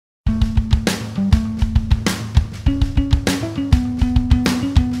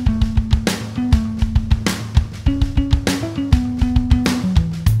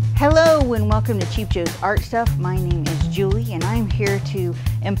welcome to Cheap Joe's Art Stuff. My name is Julie and I'm here to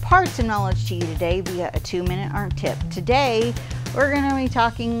impart some knowledge to you today via a 2-minute art tip. Today we're going to be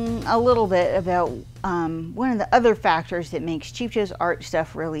talking a little bit about one of the other factors that makes Cheap Joe's Art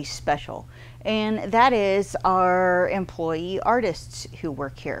Stuff really special, and that is our employee artists who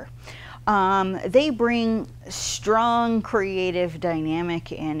work here. They bring strong creative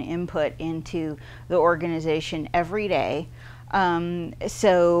dynamic and input into the organization every day.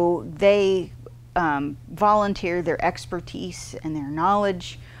 So they volunteer their expertise and their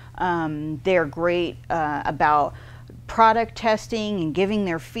knowledge. They're great about product testing and giving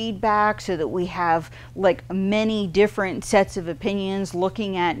their feedback so that we have like many different sets of opinions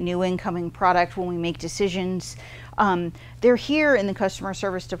looking at new incoming product when we make decisions. They're here in the customer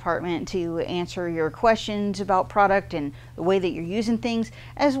service department to answer your questions about product and the way that you're using things,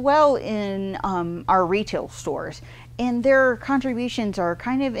 as well in our retail stores. And their contributions are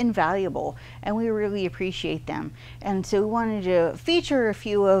kind of invaluable, and we really appreciate them. And so we wanted to feature a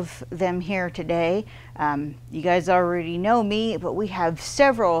few of them here today. You guys already know me, but we have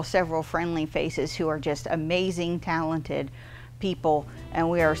several friendly faces who are just amazing, talented people, and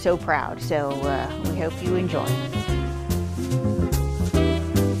we are so proud. So we hope you enjoy.